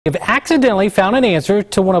Have accidentally found an answer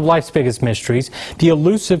to one of life's biggest mysteries, the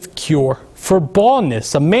elusive cure for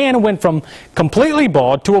baldness. A man went from completely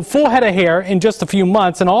bald to a full head of hair in just a few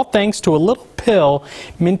months, and all thanks to a little pill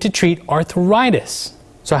meant to treat arthritis.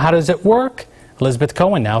 So how does it work? Elizabeth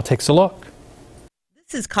Cohen now takes a look.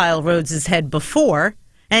 This is Kyle Rhodes' head before,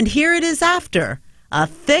 and here it is after. A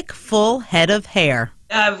thick, full head of hair.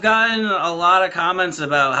 I've gotten a lot of comments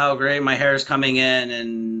about how great my hair is coming in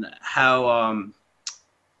and how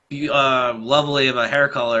lovely of a hair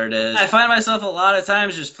color it is. I find myself a lot of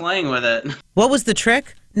times just playing with it. What was the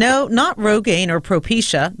trick? No, not Rogaine or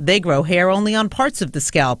Propecia. They grow hair only on parts of the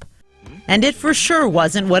scalp. And it for sure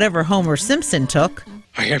wasn't whatever Homer Simpson took.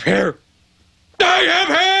 I have hair! I have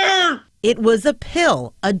hair! It was a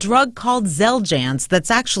pill, a drug called Xeljanz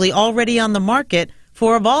that's actually already on the market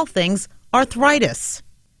for, of all things, arthritis.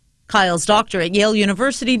 Kyle's doctor at Yale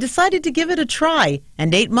University decided to give it a try,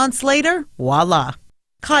 and 8 months later, voila.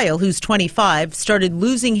 Kyle, who's 25, started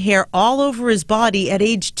losing hair all over his body at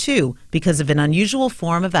age 2 because of an unusual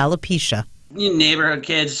form of alopecia. Neighborhood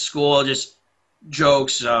kids, school, just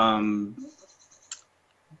jokes, Rogaine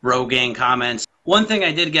comments. One thing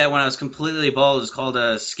I did get when I was completely bald is called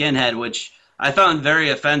a skinhead, which I found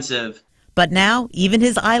very offensive. But now, even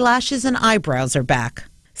his eyelashes and eyebrows are back.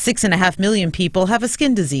 6.5 million people have a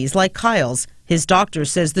skin disease like Kyle's. His doctor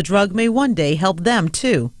says the drug may one day help them,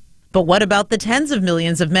 too. But what about the tens of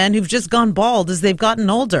millions of men who've just gone bald as they've gotten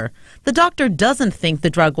older? The doctor doesn't think the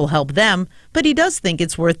drug will help them, but he does think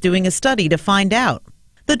it's worth doing a study to find out.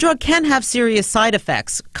 The drug can have serious side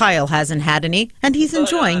effects. Kyle hasn't had any, and he's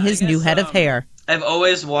enjoying his new head of hair. I've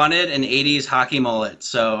always wanted an 80s hockey mullet,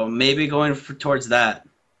 so maybe going towards that.